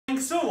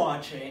thanks for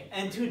watching.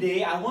 And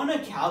today I want to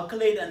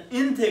calculate an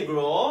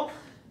integral.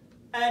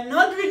 And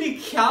not really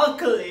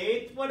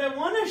calculate, what I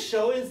want to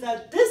show is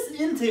that this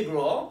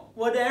integral,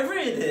 whatever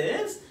it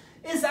is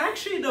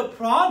actually the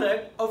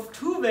product of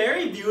two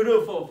very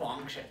beautiful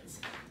functions.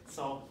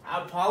 So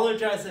I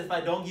apologize if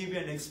I don't give you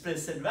an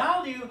explicit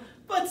value,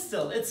 but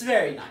still, it's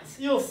very nice.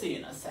 You'll see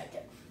in a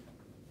second.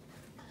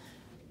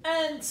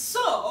 And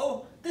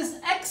so, this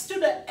x to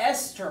the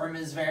s term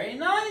is very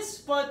nice,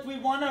 but we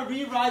want to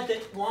rewrite the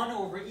 1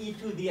 over e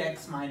to the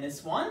x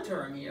minus 1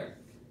 term here.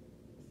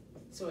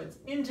 So it's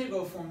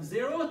integral from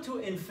 0 to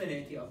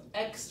infinity of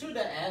x to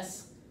the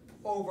s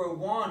over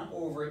 1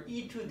 over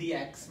e to the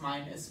x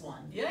minus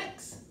 1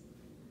 dx.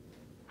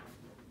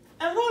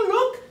 And well,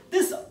 look,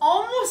 this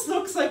almost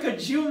looks like a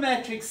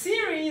geometric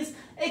series,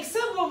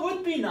 except what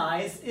would be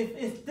nice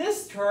if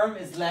this term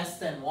is less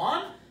than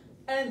 1.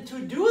 And to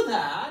do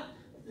that,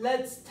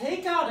 let's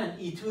take out an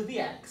e to the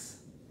x.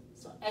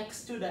 So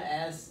x to the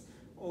s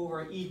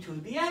over e to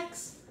the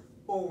x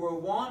over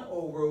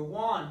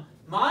 1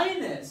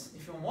 minus,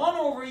 if you want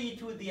 1 over e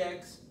to the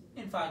x,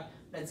 in fact,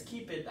 let's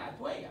keep it that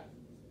way,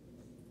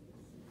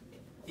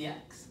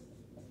 dx.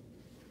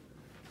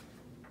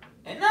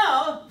 And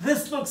now,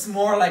 this looks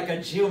more like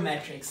a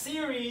geometric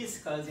series,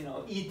 because, you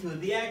know, e to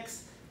the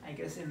x, I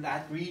guess in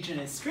that region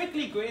is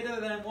strictly greater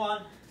than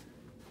 1.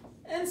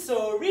 And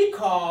so,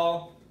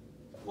 recall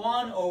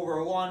 1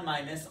 over 1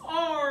 minus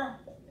r,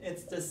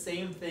 it's the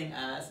same thing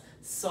as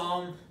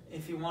sum,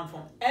 if you want,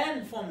 from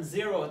n from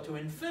 0 to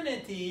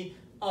infinity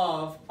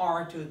of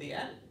r to the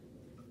n.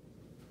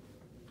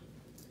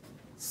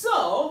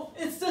 So,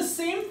 it's the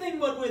same thing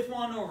but with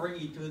 1 over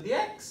e to the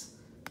x.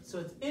 So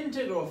it's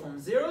integral from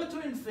 0 to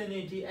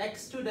infinity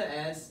x to the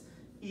s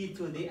e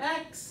to the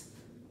x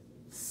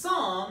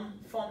sum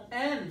from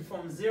n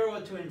from 0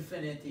 to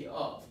infinity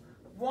of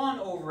 1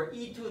 over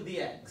e to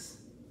the x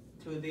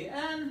to the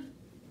n.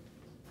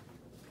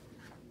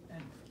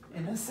 And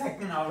in a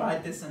second I'll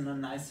write this in a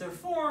nicer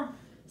form.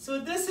 So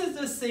this is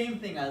the same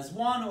thing as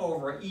 1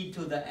 over e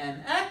to the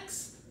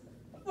nx,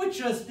 which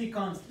just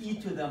becomes e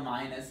to the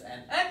minus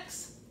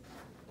nx.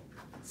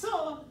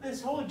 So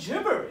this whole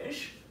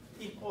gibberish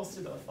equals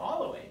to the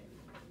following.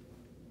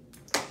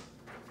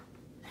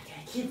 Okay,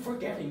 I keep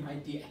forgetting my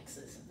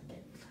dx's.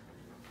 Okay.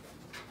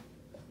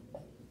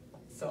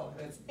 So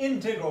it's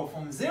integral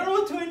from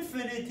 0 to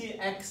infinity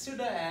x to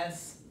the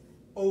s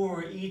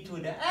over e to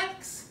the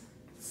x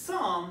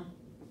sum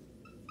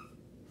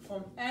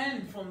from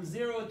n from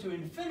 0 to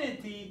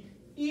infinity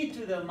e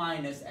to the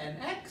minus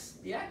nx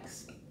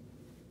dx.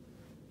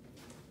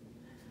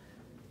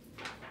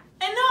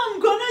 And now I'm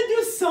gonna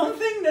do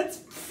something that's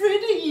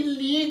pretty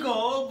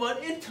illegal,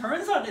 but it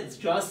turns out it's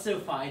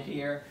justified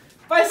here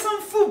by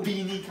some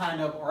Fubini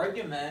kind of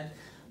argument.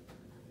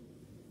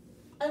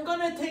 I'm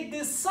gonna take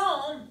this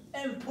sum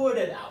and put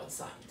it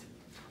outside.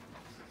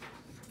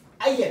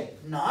 Again,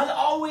 not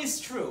always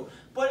true,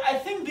 but I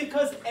think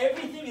because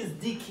everything is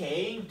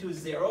decaying to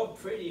 0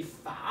 pretty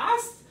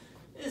fast,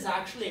 is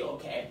actually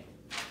okay.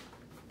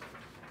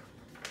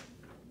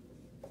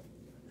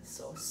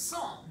 So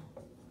sum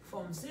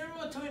from 0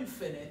 to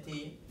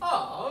infinity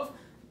of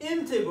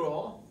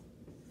integral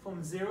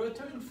from 0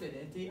 to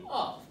infinity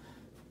of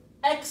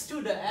x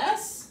to the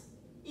s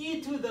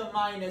e to the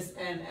minus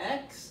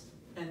nx,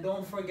 and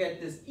don't forget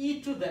this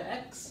e to the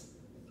x,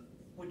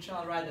 which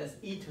I'll write as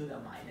e to the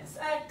minus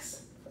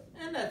x,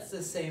 and that's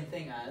the same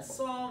thing as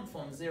sum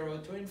from 0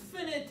 to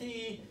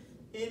infinity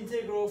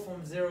integral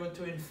from 0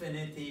 to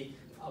infinity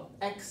of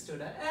x to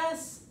the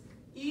s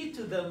e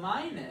to the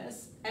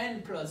minus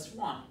n plus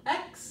 1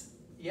 x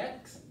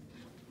dx.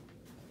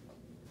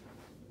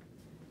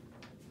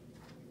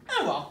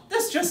 And well,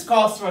 this just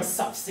calls for a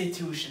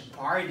substitution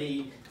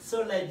party.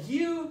 So let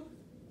u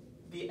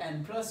be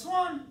n plus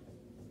 1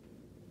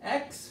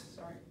 x,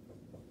 sorry.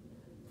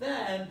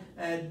 Then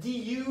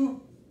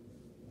du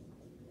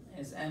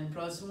is n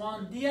plus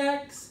 1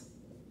 dx.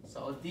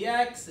 So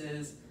dx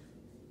is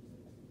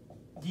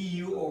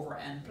du over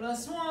n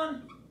plus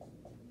 1.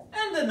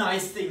 And the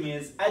nice thing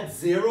is, at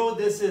 0,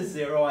 this is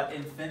 0. At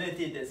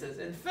infinity, this is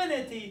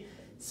infinity.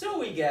 So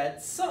we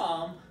get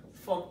sum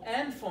from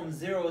n from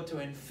 0 to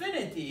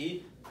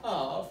infinity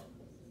of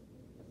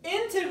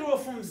integral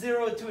from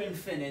 0 to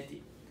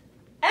infinity.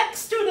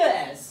 X to the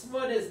s.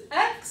 What is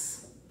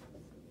x?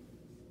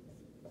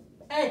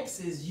 X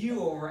is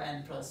u over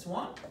n plus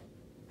 1.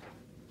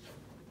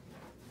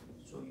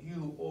 So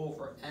u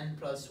over n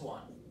plus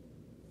 1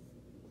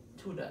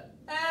 to the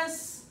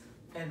s,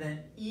 and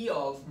then e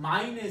of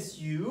minus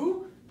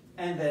u,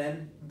 and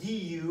then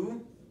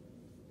du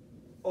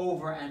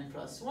over n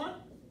plus 1.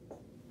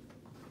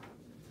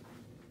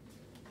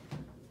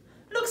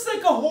 Looks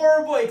like a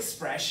horrible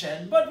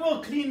expression, but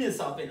we'll clean this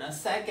up in a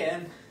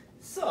second.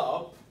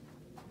 So,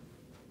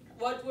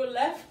 what we're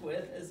left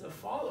with is the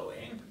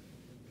following.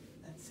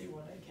 Let's see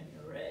what I can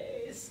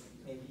erase.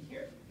 Maybe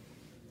here.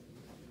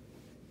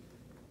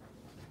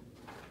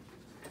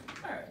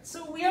 Alright,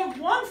 so we have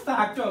one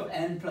factor of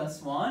n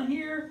plus 1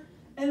 here,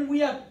 and we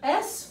have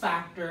s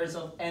factors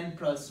of n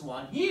plus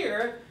 1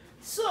 here.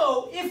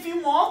 So if you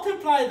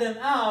multiply them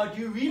out,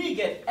 you really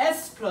get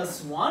s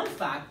plus 1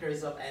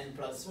 factors of n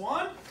plus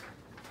 1.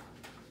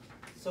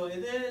 So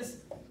it is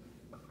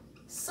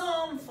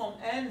sum from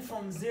n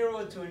from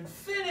 0 to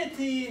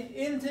infinity,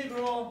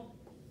 integral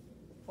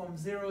from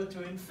 0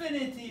 to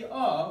infinity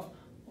of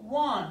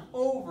 1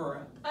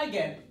 over,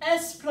 again,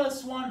 s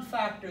plus 1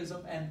 factors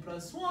of n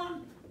plus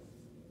 1,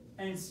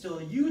 and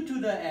still u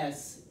to the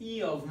s,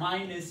 e of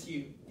minus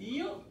u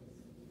du.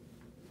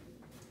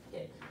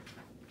 Okay.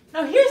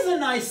 Now here's a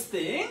nice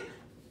thing.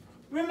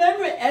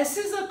 Remember, s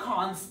is a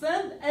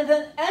constant, and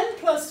then n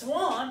plus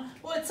 1,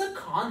 well, it's a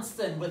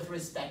constant with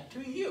respect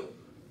to u.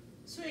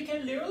 So you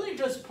can literally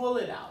just pull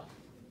it out.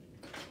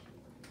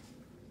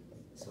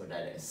 So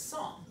that is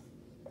sum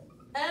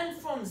n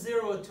from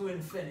 0 to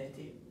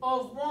infinity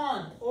of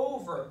 1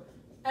 over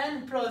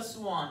n plus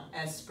 1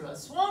 s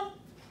plus 1,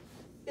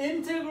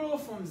 integral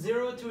from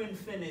 0 to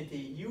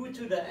infinity u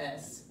to the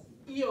s,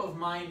 e of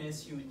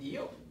minus u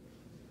du.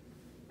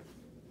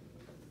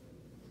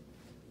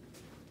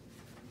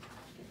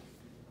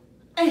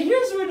 And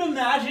here's where the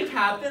magic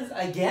happens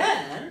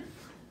again.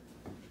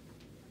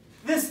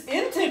 This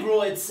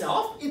integral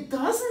itself, it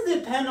doesn't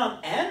depend on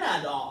n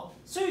at all.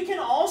 So you can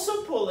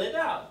also pull it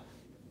out.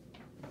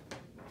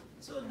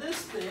 So this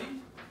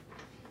thing,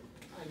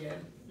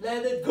 again,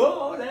 let it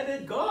go,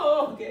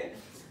 okay?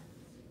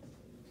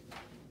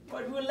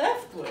 What we're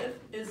left with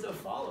is the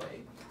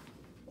following.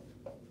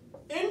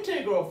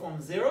 Integral from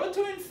 0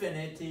 to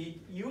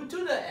infinity, u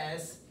to the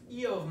s,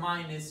 e of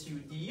minus u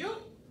du,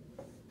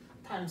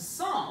 times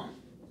sum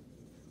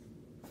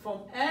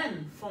from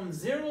n from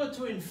 0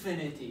 to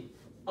infinity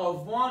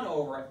of 1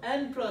 over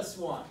n plus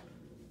 1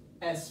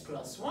 s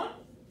plus 1.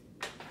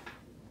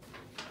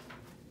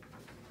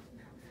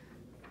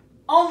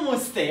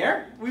 Almost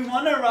there. We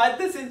want to write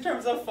this in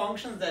terms of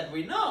functions that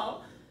we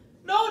know.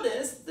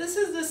 Notice this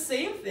is the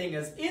same thing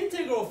as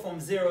integral from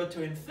 0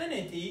 to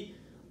infinity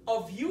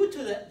of u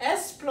to the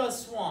s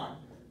plus 1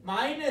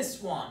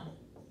 minus 1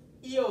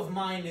 e of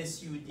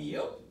minus u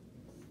du.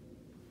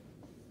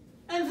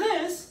 And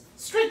this,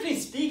 strictly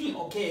speaking,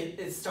 okay,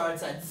 it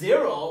starts at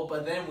 0,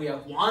 but then we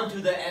have 1 to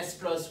the s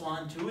plus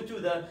 1, 2 to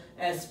the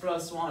s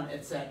plus 1,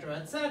 etc.,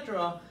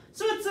 etc.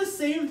 So it's the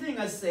same thing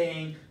as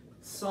saying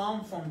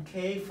sum from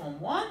k from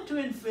 1 to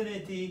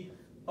infinity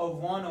of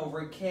 1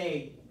 over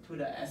k to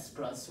the s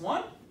plus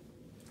 1.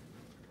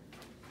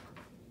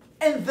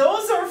 And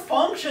those are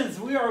functions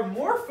we are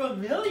more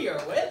familiar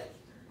with,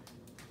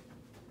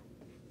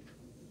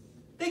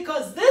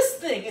 because this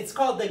thing, it's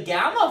called the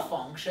gamma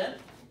function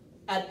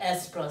at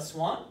s plus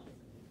 1.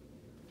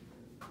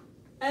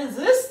 And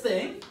this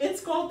thing, it's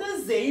called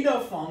the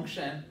zeta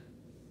function.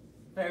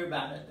 Very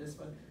bad at this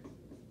one.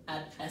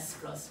 At s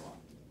plus 1.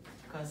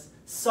 Because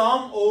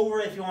sum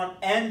over, if you want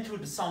n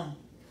to some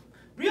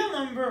real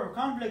number or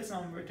complex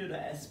number to the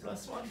s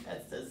plus 1,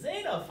 that's the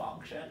zeta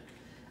function.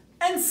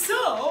 And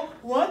so,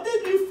 what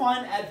did we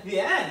find at the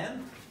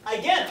end?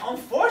 Again,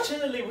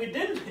 unfortunately, we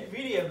didn't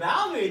really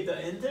evaluate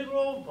the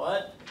integral,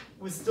 but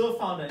we still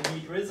found a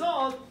neat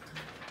result.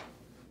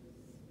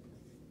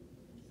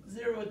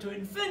 0 to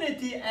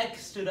infinity,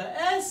 x to the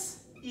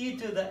s, e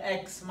to the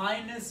x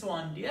minus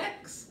 1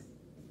 dx.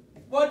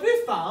 What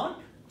we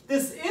found,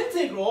 this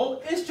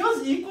integral is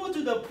just equal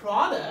to the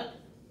product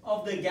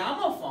of the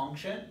gamma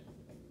function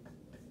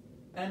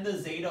and the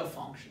zeta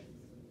function.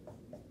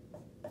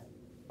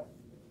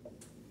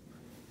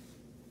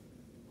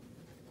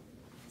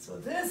 So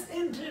this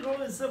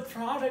integral is the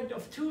product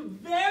of two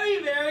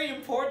very, very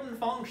important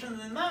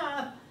functions in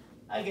math.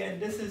 Again,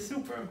 this is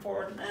super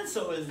important, and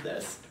so is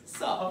this.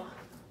 So,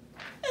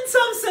 in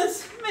some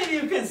sense, maybe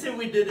you can say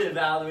we did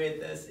evaluate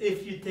this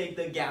if you take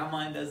the gamma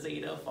and the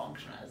zeta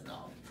function as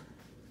known.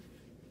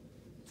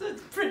 So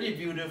it's pretty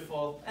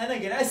beautiful. And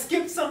again, I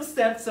skipped some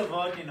steps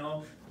about,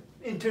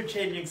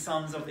 interchanging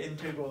sums of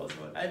integrals,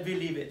 but I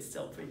believe it's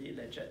still pretty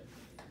legit.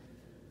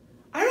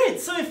 Alright,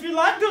 so if you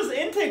like those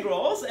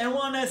integrals and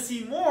want to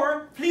see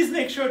more, please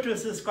make sure to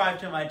subscribe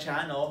to my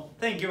channel.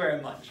 Thank you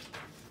very much.